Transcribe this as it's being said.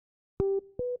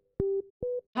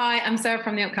Hi, I'm Sarah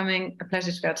from The Upcoming. A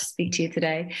pleasure to be able to speak to you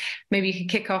today. Maybe you could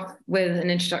kick off with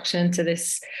an introduction to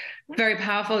this very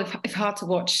powerful, if hard to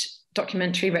watch,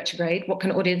 documentary, Retrograde. What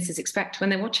can audiences expect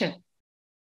when they watch it?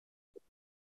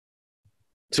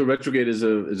 So Retrograde is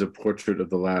a portrait of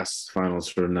the last final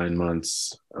sort of 9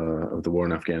 months of the war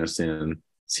in Afghanistan,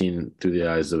 seen through the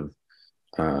eyes of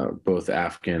both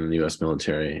Afghan and U.S.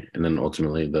 military, and then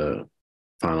ultimately the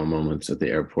final moments at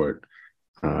the airport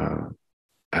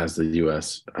as the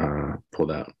U.S. pulled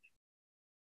out.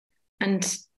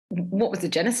 And what was the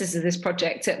genesis of this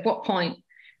project? At what point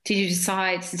did you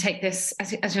decide to take this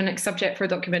as your next subject for a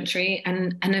documentary?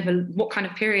 And over what kind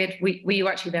of period were you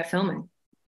actually there filming?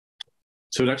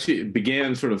 So it actually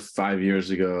began sort of 5 years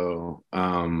ago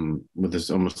with this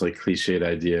almost like cliched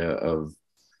idea of,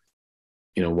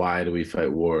 why do we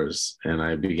fight wars? And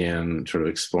I began sort of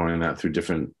exploring that through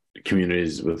different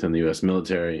communities within the U.S.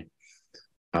 military.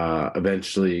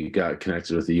 Eventually got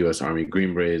connected with the U.S. Army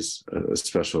Green Berets, a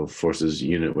special forces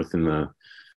unit within the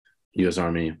U.S.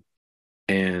 Army.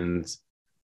 And,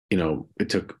 it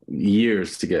took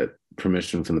years to get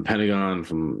permission from the Pentagon,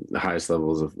 from the highest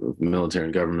levels of military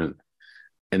and government.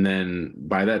 And then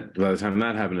by the time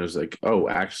that happened, it was like, oh,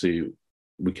 actually,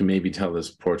 we can maybe tell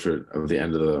this portrait of the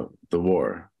end of the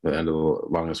war, the end of the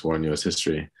longest war in U.S.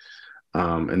 history.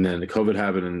 And then the COVID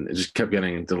happened, and it just kept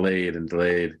getting delayed and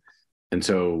delayed. And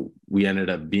so we ended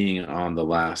up being on the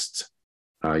last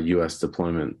U.S.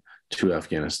 deployment to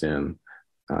Afghanistan.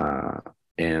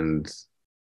 And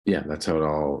yeah, that's how it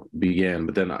all began.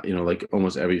 But then, like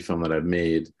almost every film that I've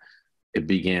made, it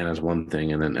began as one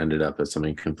thing and then ended up as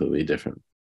something completely different.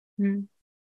 Mm.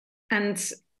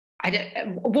 And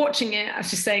watching it, I was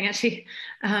just saying actually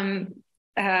to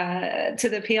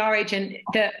the PR agent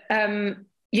that,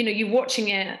 you're watching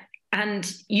it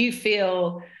and you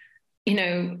feel,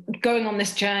 going on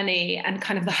this journey and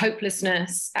kind of the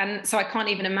hopelessness. And so I can't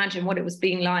even imagine what it was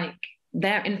being like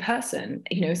there in person,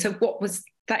 so what was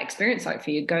that experience like for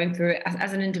you going through it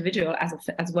as an individual,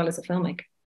 as well as a filmmaker?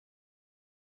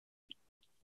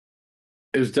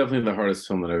 It was definitely the hardest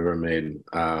film that I've ever made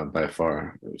by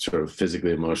far, sort of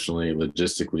physically, emotionally,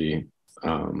 logistically.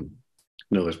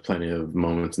 There's plenty of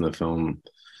moments in the film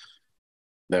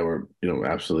that were,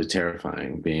 absolutely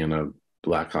terrifying, being in a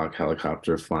Black Hawk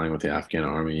helicopter flying with the Afghan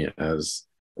army as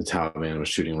the Taliban was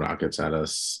shooting rockets at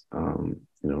us,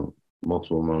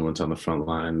 multiple moments on the front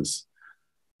lines,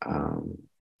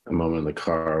 a moment in the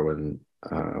car when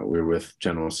we were with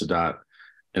General Sadat,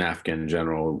 an Afghan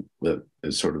general that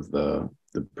is sort of the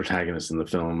protagonist in the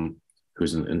film,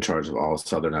 who's in charge of all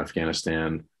southern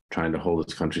Afghanistan, trying to hold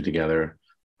his country together,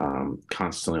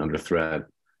 constantly under threat.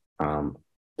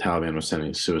 Taliban was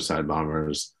sending suicide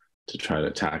bombers to try to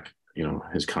attack,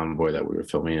 his convoy that we were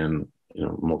filming in,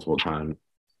 multiple times.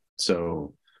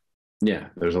 So yeah,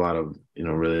 there's a lot of,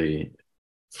 really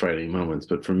frightening moments.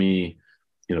 But for me,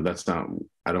 I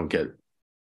don't get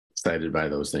excited by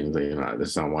those things.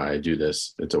 That's not why I do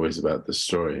this. It's always about the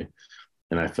story.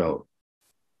 And I felt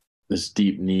this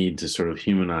deep need to sort of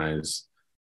humanize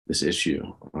this issue,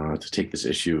 to take this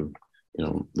issue,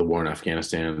 the war in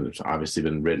Afghanistan, it's obviously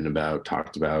been written about,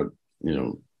 talked about,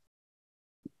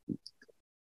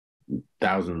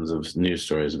 thousands of news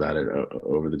stories about it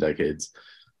over the decades.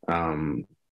 But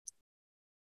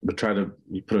try to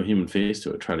put a human face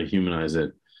to it, try to humanize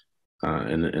it,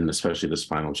 and especially this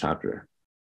final chapter.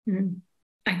 Mm.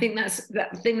 I think that's the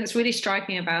thing that's really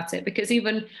striking about it, because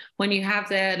even when you have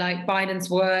there like Biden's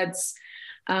words,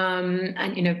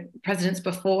 and presidents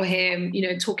before him,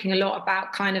 talking a lot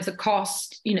about kind of the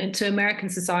cost, to American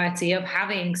society of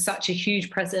having such a huge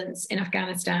presence in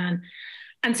Afghanistan.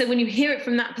 And so when you hear it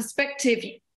from that perspective,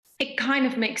 it kind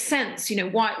of makes sense.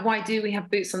 Why do we have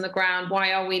boots on the ground?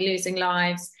 Why are we losing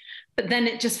lives? But then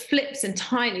it just flips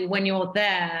entirely when you're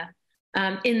there,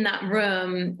 in that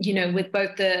room, with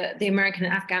both the American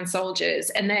and Afghan soldiers,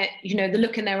 and the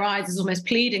look in their eyes is almost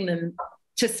pleading them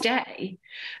to stay.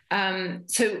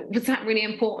 So was that really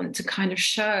important to kind of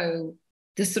show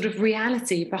the sort of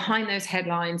reality behind those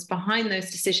headlines, behind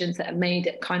those decisions that are made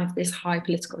at kind of this high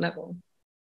political level?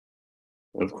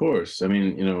 Of course. I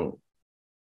mean,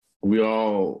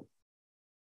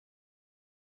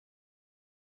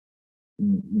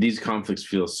 these conflicts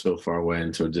feel so far away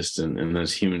and so distant. And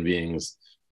as human beings,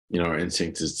 our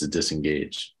instinct is to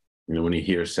disengage. When you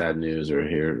hear sad news or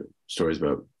hear stories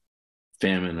about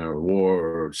famine or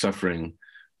war or suffering,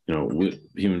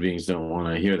 human beings don't want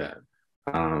to hear that.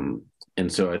 And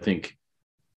so I think,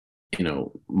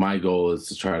 my goal is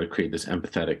to try to create this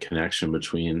empathetic connection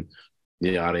between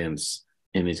the audience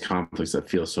in these conflicts that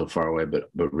feel so far away, but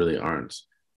really aren't,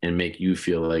 and make you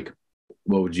feel like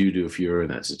what would you do if you were in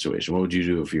that situation? What would you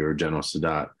do if you were General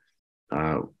Sadat,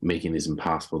 making these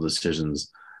impossible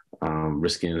decisions,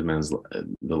 risking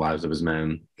the lives of his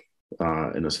men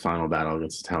in this final battle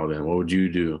against the Taliban? What would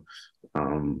you do,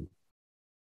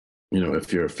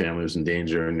 if your family was in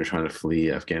danger and you're trying to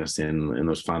flee Afghanistan in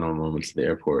those final moments at the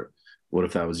airport? What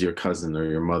if that was your cousin or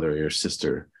your mother or your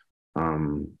sister?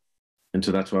 And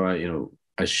so that's why,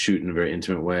 I shoot in a very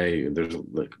intimate way. There's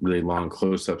like really long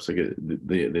close-ups. Like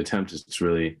the attempt is to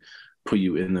really put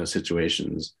you in those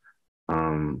situations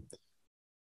in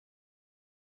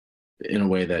a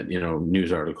way that,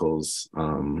 news articles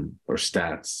or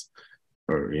stats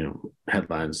or,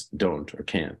 headlines don't or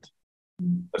can't.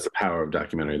 That's the power of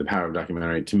documentary. The power of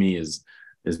documentary to me is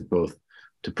both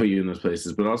to put you in those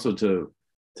places, but also to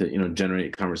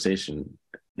generate conversation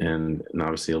and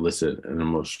obviously elicit an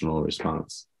emotional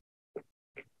response.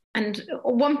 And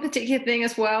one particular thing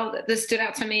as well that stood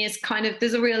out to me is kind of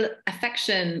there's a real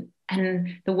affection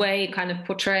and the way you kind of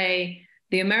portray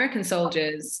the American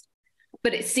soldiers,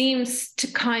 but it seems to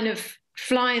kind of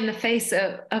fly in the face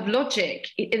of logic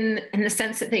in the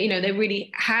sense that they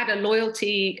really had a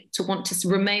loyalty to want to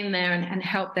remain there and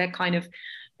help their kind of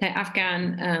their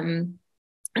Afghan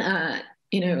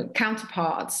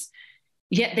counterparts.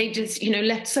 Yet they just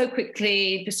left so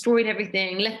quickly, destroyed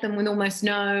everything, left them with almost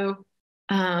no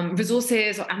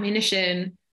resources or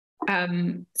ammunition.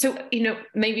 So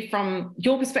maybe from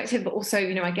your perspective, but also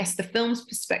I guess the film's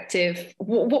perspective,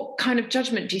 what kind of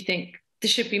judgment do you think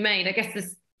this should be made? I guess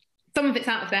there's some of it's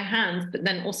out of their hands, but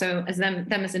then also as them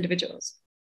as individuals.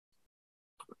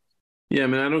 Yeah, I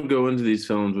mean, I don't go into these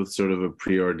films with sort of a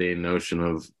preordained notion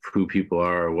of who people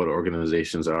are, or what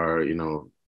organizations are.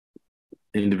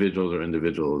 Individuals are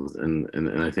individuals, and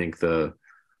I think I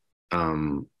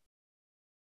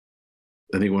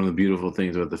think one of the beautiful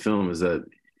things about the film is that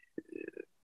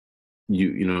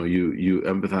you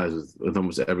empathize with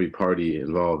almost every party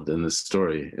involved in this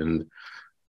story, and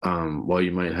while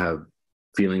you might have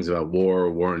feelings about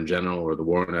war in general, or the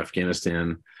war in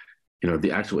Afghanistan,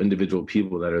 the actual individual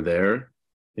people that are there,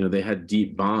 they had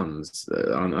deep bonds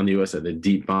on the U.S. side. They had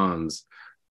deep bonds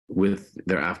with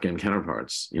their Afghan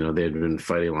counterparts. They had been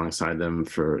fighting alongside them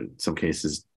for, in some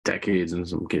cases, decades, in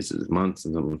some cases, months,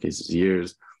 in some cases,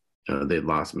 years. They'd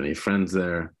lost many friends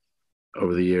there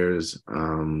over the years.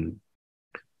 And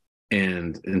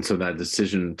so that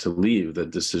decision to leave,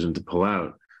 that decision to pull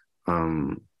out,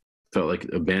 felt like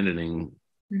abandoning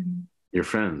your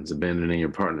friends, abandoning your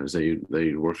partners that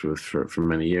you'd worked with for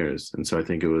many years. And so I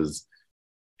think it was,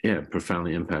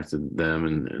 profoundly impacted them,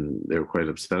 and they were quite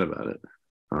upset about it.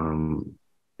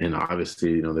 And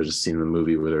obviously, there's a scene in the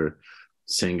movie where they're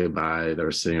saying goodbye.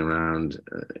 They're sitting around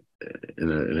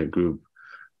in a group,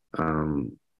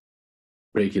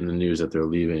 breaking the news that they're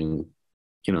leaving.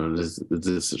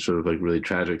 This sort of like really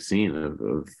tragic scene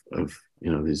of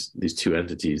these two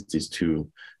entities, these two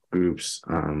groups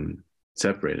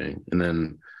separating. And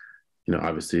then,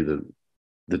 obviously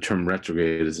the term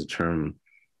retrograde is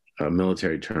a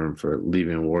military term for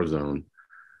leaving a war zone.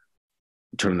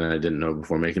 A term that I didn't know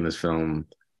before making this film,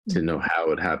 didn't know how it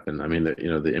would happen. I mean,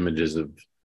 the images of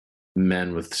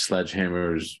men with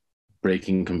sledgehammers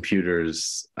breaking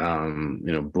computers,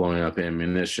 blowing up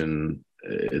ammunition.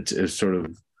 It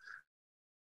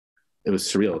was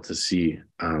surreal to see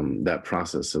that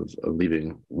process of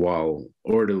leaving. While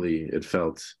orderly, it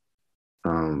felt,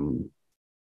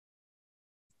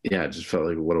 it just felt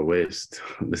like, what a waste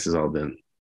this has all been.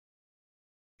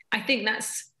 I think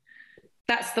that's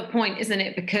the point, isn't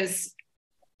it? Because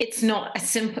it's not as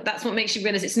simple. That's what makes you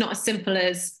realize it's not as simple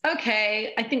as,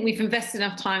 okay, I think we've invested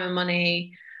enough time and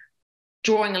money,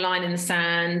 drawing a line in the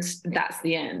sand, that's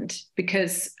the end.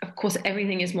 Because of course,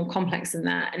 everything is more complex than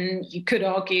that. And you could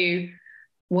argue,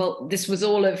 well, this was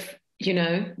all of,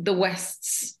 the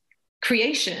West's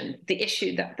creation, the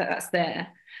issue that's there.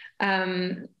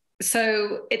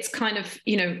 So it's kind of,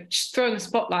 just throwing a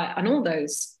spotlight on all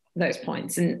those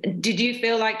points. And did you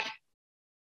feel like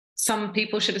some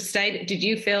people should have stayed? Did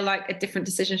you feel like a different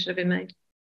decision should have been made?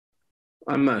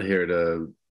 I'm not here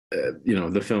to,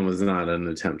 the film is not an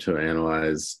attempt to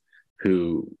analyze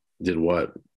who did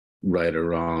what, right or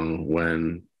wrong,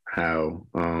 when, how.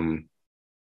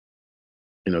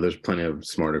 There's plenty of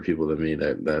smarter people than me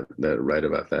that write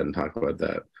about that and talk about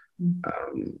that.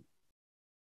 Mm-hmm.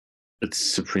 It's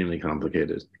supremely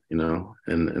complicated,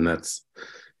 and that's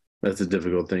a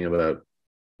difficult thing about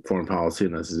foreign policy,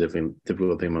 and that's a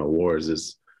difficult thing about wars,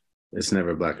 is it's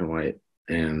never black and white.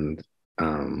 And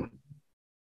but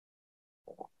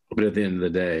at the end of the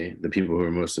day, the people who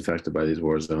are most affected by these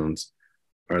war zones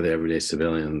are the everyday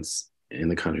civilians in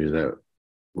the countries that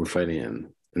we're fighting in.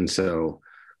 And so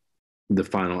the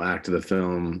final act of the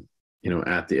film,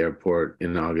 at the airport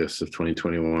in August of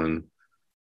 2021,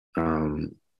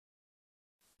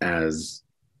 as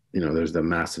there's the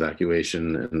mass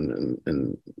evacuation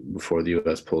and before the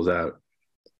U.S. pulls out,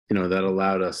 that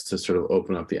allowed us to sort of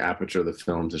open up the aperture of the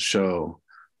film to show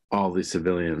all these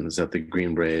civilians that the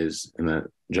Green Berets and that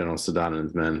General Sadat and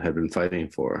his men had been fighting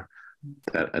for,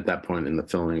 that at that point in the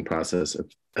filming process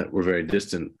that were very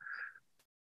distant.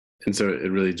 And so it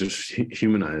really just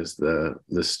humanized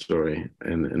this story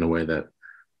in a way that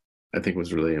I think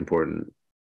was really important.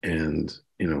 And,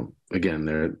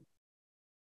 again,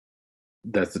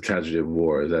 that's the tragedy of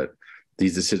war, is that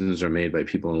these decisions are made by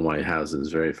people in white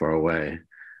houses very far away.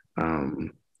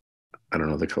 I don't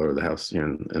know the color of the house here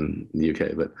in the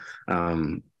UK, but,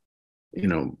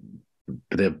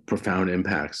 they have profound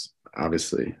impacts,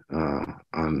 obviously,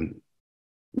 on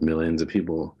millions of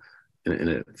people in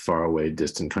a far away,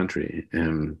 distant country.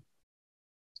 And,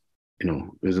 it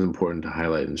was important to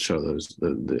highlight and show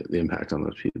the impact on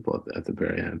those people at the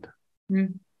very end.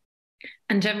 Mm.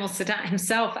 And General Sadat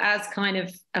himself, as kind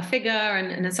of a figure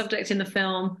and a subject in the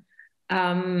film,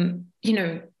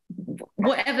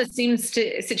 whatever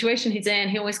situation he's in,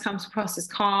 he always comes across as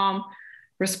calm,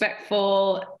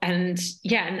 respectful, and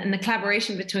the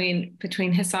collaboration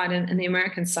between his side and the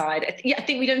American side. I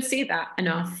think we don't see that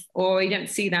enough, or you don't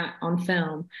see that on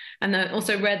film. And I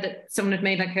also read that someone had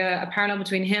made like a parallel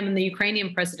between him and the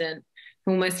Ukrainian president,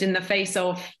 who almost in the face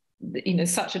of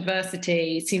such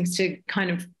adversity seems to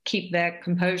kind of keep their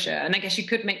composure. And I guess you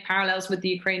could make parallels with the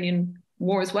Ukrainian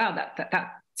war as well,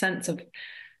 that sense of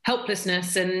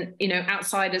helplessness and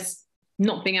outsiders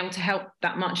not being able to help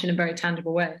that much in a very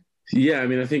tangible way. Yeah, I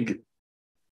mean, I think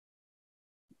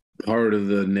part of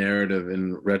the narrative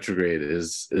in Retrograde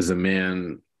is a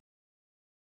man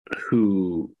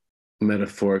who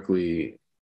metaphorically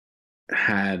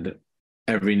had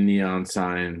every neon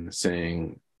sign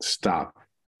saying, stop,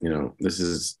 this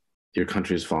is, your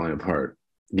country is falling apart,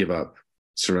 give up,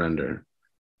 surrender.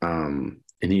 And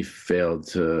he failed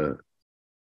to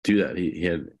do that. He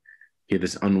had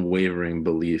this unwavering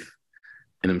belief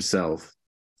in himself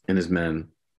and his men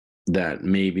that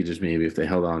maybe, just maybe, if they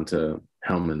held on to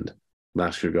Helmand,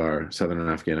 Lashkar, southern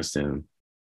Afghanistan,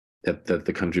 that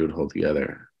the country would hold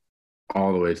together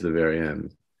all the way to the very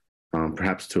end,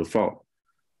 perhaps to a fault.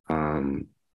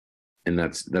 And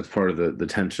that's part of the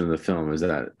tension of the film, is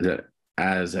that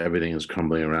as everything is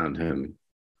crumbling around him,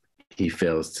 he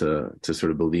fails to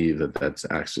sort of believe that that's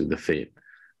actually the fate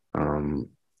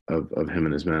of him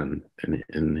and his men,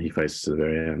 and he fights to the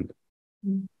very end.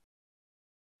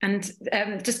 And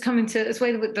just coming to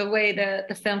the way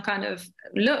the film kind of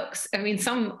looks, I mean,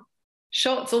 some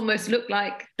shots almost look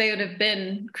like they would have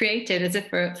been created as if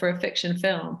for a fiction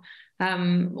film.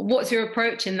 What's your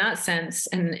approach in that sense,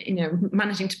 and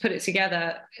managing to put it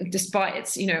together despite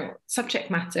its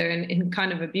subject matter in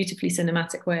kind of a beautifully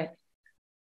cinematic way?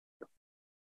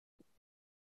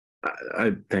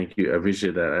 I thank you. I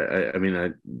appreciate that. I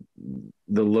mean,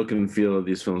 the look and feel of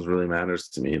these films really matters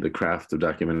to me. The craft of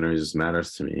documentaries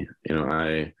matters to me.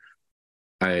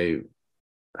 I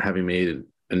having made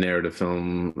a narrative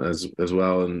film as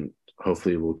well, and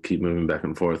hopefully we'll keep moving back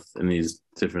and forth in these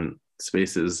different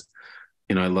spaces.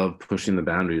 I love pushing the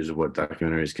boundaries of what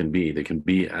documentaries can be. They can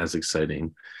be as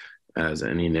exciting as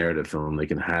any narrative film. They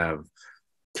can have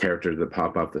characters that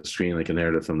pop off the screen like a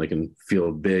narrative film. They can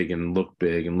feel big and look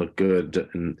good.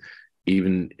 And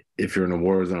even if you're in a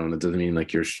war zone, it doesn't mean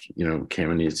like your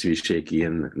camera needs to be shaky.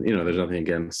 And there's nothing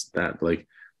against that. Like,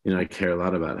 I care a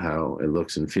lot about how it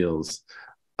looks and feels.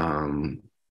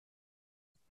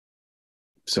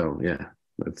 So yeah,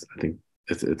 I think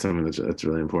it's something that's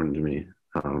really important to me.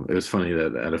 It was funny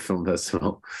that at a film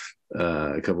festival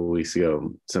a couple of weeks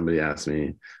ago, somebody asked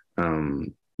me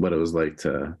what it was like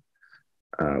to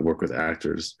work with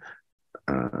actors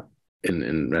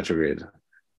in Retrograde,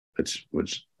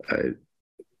 which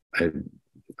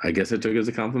I guess I took as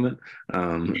a compliment.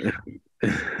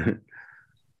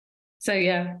 So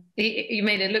yeah, you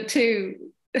made it look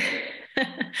too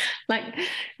like,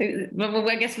 well,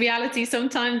 I guess reality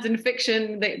sometimes in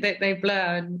fiction they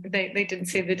blur, and they didn't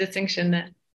see the distinction there.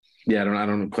 Yeah, I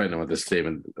don't quite know what the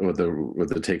statement, what the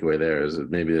takeaway there is.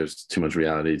 Maybe there's too much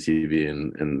reality TV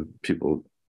and people.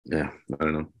 Yeah, I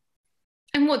don't know.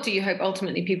 And what do you hope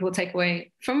ultimately people will take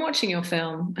away from watching your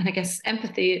film? And I guess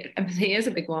empathy is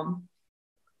a big one.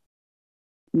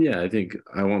 Yeah, I think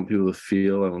I want people to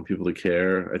feel. I want people to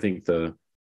care. I think the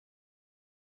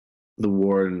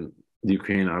war in the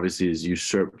Ukraine obviously has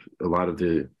usurped a lot of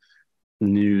the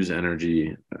news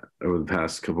energy over the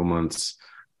past couple months.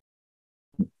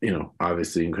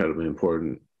 Obviously incredibly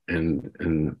important,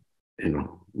 and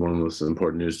one of the most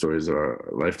important news stories of our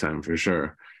lifetime for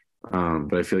sure.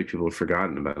 But I feel like people have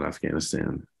forgotten about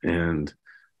Afghanistan. And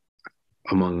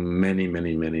among many,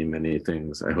 many, many, many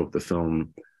things, I hope the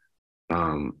film,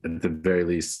 at the very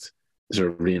least, sort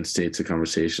of reinstates a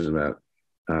conversation about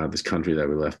this country that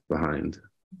we left behind.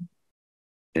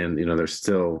 And, there's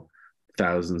still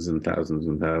thousands and thousands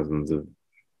and thousands of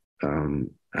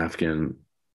Afghan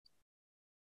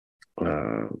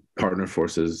partner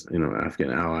forces,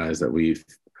 Afghan allies that we've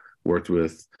worked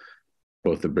with,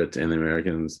 both the Brits and the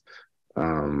Americans,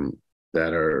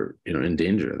 that are, in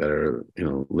danger, that are,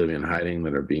 living in hiding,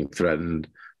 that are being threatened.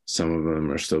 Some of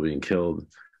them are still being killed.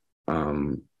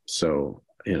 So,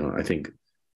 I think,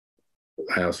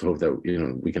 I also hope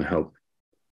that, we can help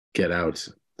get out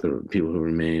the people who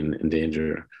remain in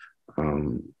danger.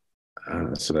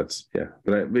 So that's, yeah.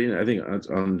 But I think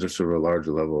on just sort of a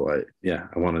larger level,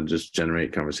 I want to just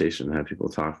generate conversation and have people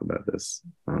talk about this,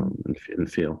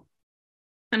 and feel.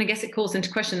 And I guess it calls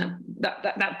into question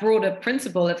that broader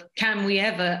principle of, can we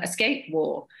ever escape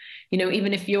war?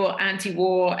 Even if you're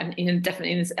anti-war, and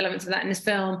definitely there's elements of that in this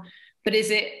film, but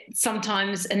is it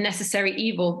sometimes a necessary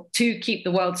evil to keep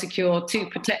the world secure, to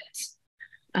protect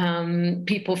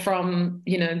people from,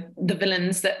 the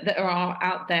villains that are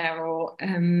out there, or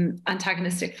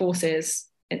antagonistic forces?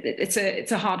 It's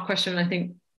a hard question. I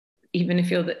think even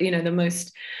if you're the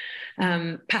most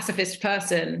pacifist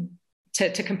person,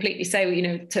 to completely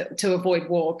say, to avoid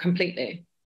war completely.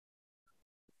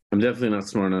 I'm definitely not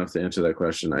smart enough to answer that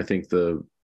question. I think that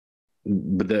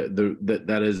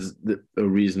is a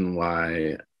reason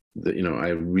why I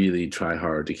really try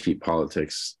hard to keep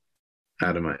politics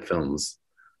out of my films.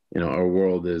 Our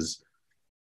world is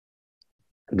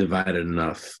divided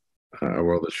enough. Our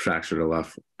world is fractured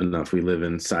enough. We live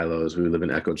in silos. We live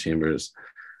in echo chambers,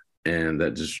 and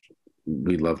that just,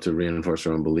 we love to reinforce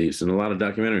our own beliefs. And a lot of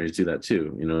documentaries do that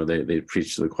too. They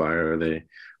preach to the choir.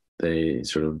 They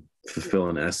sort of fulfill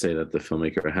an essay that the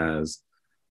filmmaker has,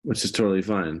 which is totally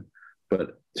fine.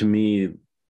 But to me,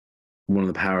 one of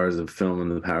the powers of film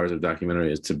and the powers of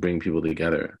documentary is to bring people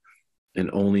together. And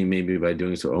only maybe by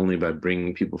doing so, only by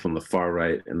bringing people from the far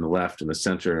right and the left and the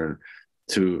center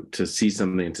to see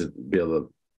something, to be able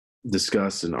to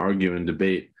discuss and argue and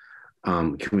debate,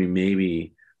 can we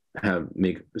maybe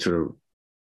make sort of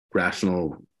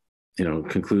rational,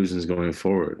 conclusions going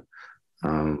forward.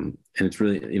 And it's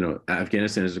really,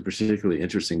 Afghanistan is a particularly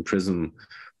interesting prism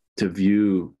to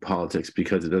view politics,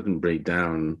 because it doesn't break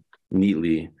down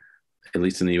neatly, at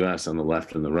least in the US, on the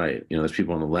left and the right. There's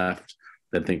people on the left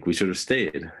that think we should have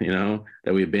stayed,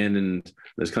 that we abandoned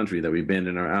this country, that we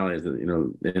abandoned our allies,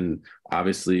 and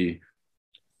obviously,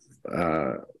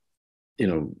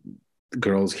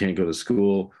 girls can't go to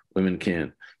school, women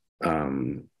can't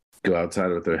go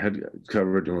outside with their head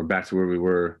covered, and we're back to where we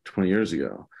were 20 years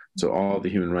ago. So all the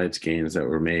human rights gains that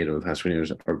were made over the past 20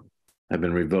 years have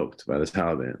been revoked by the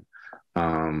Taliban.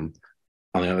 On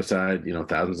the other side,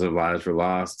 thousands of lives were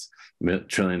lost,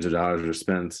 trillions of dollars were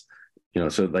spent.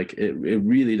 So like it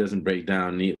really doesn't break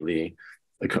down neatly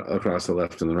across the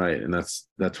left and the right, and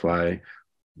that's why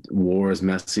war is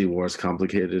messy, war is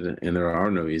complicated, and there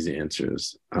are no easy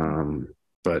answers.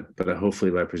 But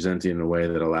hopefully, by presenting in a way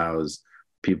that allows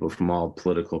people from all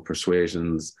political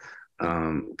persuasions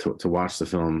to watch the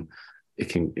film, it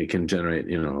can generate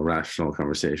a rational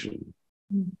conversation.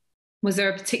 Was there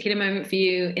a particular moment for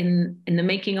you in the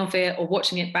making of it, or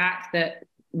watching it back, that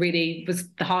really was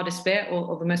the hardest bit,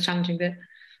 or the most challenging bit?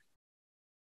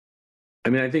 I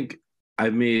mean, I think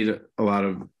I've made a lot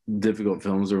of difficult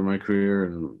films over my career,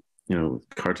 and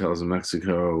cartels in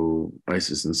Mexico,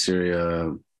 ISIS in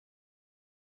Syria,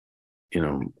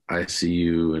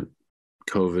 ICU and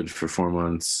COVID for 4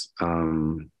 months,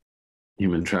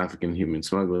 human trafficking, human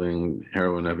smuggling,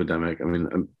 heroin epidemic. I mean,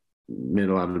 I made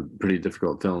a lot of pretty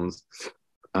difficult films.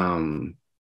 And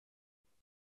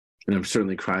I've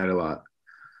certainly cried a lot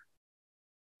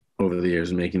over the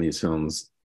years making these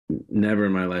films. Never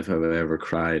in my life have I ever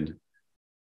cried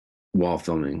while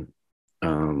filming.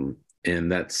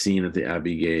 And that scene at the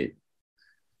Abbey Gate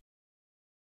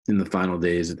in the final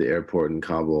days at the airport in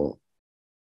Kabul,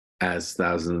 as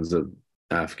thousands of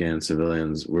Afghan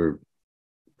civilians were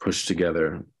pushed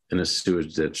together in a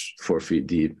sewage ditch 4 feet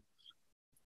deep,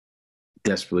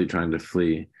 desperately trying to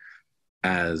flee,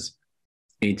 as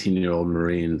 18-year-old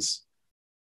Marines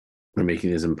were making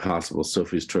these impossible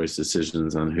Sophie's choice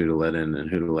decisions on who to let in and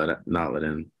who to not let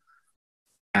in,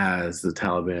 as the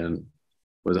Taliban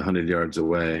was 100 yards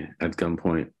away at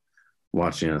gunpoint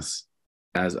watching us,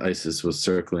 as ISIS was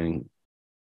circling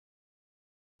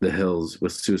the hills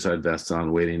with suicide vests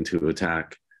on, waiting to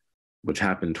attack which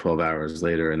happened 12 hours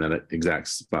later in that exact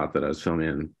spot that I was filming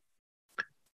in,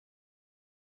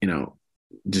 you know,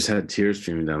 just had tears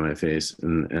streaming down my face,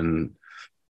 and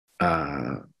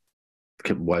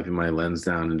kept wiping my lens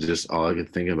down, and just all I could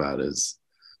think about is,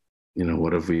 you know,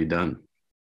 what have we done?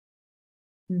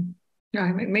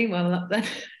 I make me well up then.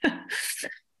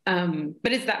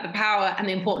 But is that the power and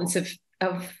the importance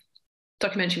of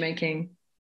documentary making,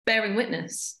 bearing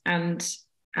witness, and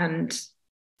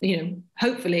you know,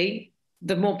 hopefully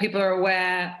the more people are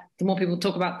aware, the more people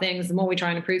talk about things, the more we try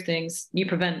and improve things, you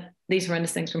prevent these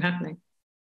horrendous things from happening.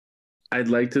 I'd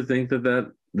like to think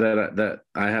that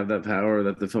I have that power,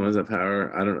 that the film has that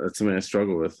power. I don't. That's something I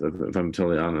struggle with, if I'm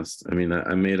totally honest. I mean,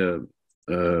 I made a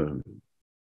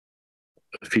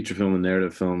feature film, a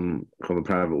narrative film called The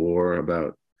Private War,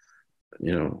 about,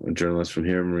 you know, a journalist from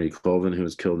here, Marie Colvin, who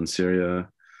was killed in Syria,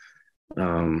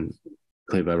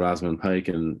 played by Rosamund Pike.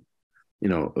 And, you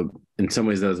know, in some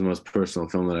ways that was the most personal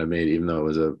film that I made, even though it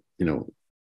was a, you know,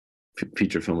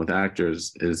 feature film with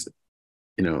actors. Is,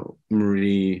 you know,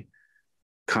 Marie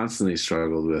constantly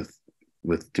struggled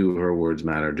with do her words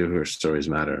matter, do her stories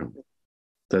matter,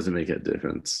 doesn't make a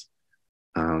difference.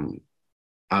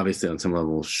 Obviously on some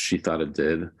level she thought it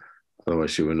did,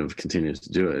 otherwise she wouldn't have continued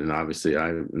to do it, and obviously I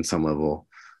in some level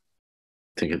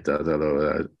think it does,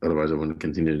 otherwise I wouldn't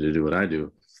continue to do what I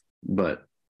do. But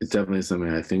it's definitely something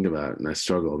I think about, and I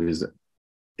struggle, because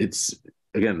it's,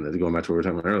 again, going back to what we were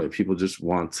talking about earlier, people just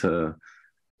want to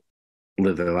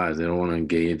live their lives. They don't want to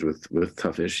engage with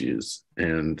tough issues.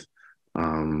 And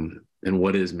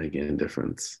what is making a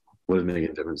difference? What is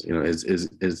making a difference? You know,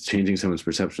 is changing someone's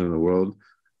perception of the world.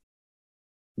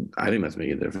 I think that's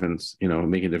making a difference. You know,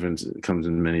 making a difference comes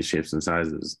in many shapes and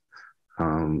sizes.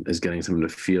 Is getting someone to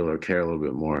feel or care a little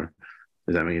bit more.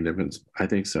 Is that making a difference? I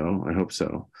think so. I hope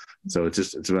so. So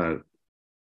it's about,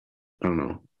 I don't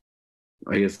know,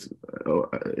 I guess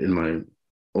in my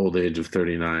old age of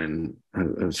 39,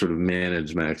 I've sort of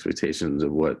managed my expectations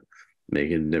of what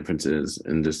making a difference is.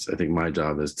 And just, I think my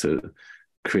job is to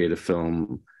create a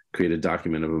film, create a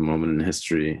document of a moment in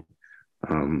history,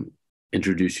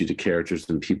 introduce you to characters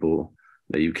and people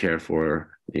that you care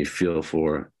for, that you feel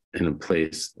for, in a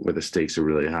place where the stakes are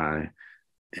really high.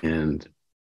 And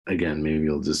again, maybe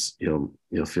you'll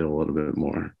feel a little bit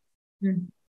more.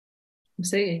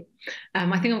 Absolutely.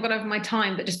 I think I've got over my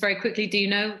time, but just very quickly, do you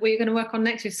know what you're going to work on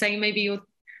next? You're saying maybe you'll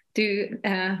do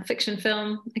a fiction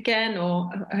film again, or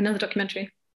another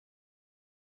documentary?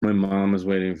 My mom is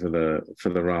waiting for the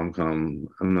rom-com.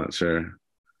 I'm not sure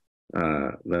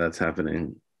that's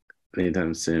happening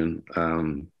anytime soon.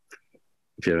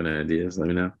 If you have any ideas, let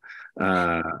me know.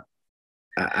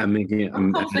 I'm making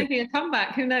a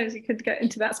comeback. Who knows? You could get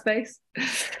into that space.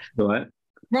 What?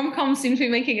 Rom-coms seem to be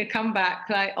making a comeback,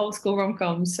 like old school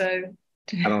rom-coms. So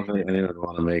I don't think anyone would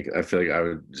want to make. I feel like I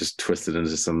would just twist it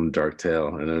into some dark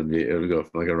tale, and it would go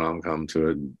from like a rom-com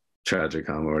to a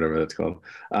tragicom or whatever that's called.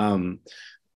 I'm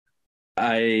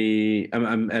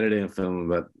editing a film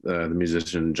about the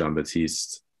musician John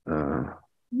Batiste. I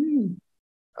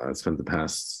spent the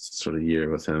past sort of year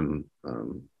with him,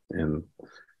 and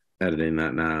editing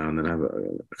that now, and then I have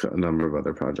a number of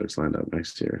other projects lined up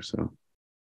next year. So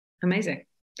amazing.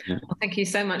 Yeah. Well, thank you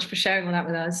so much for sharing all that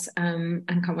with us, and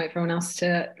can't wait for everyone else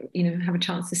to, you know, have a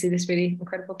chance to see this really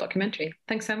incredible documentary.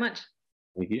 Thanks so much.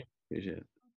 Thank you. Appreciate it.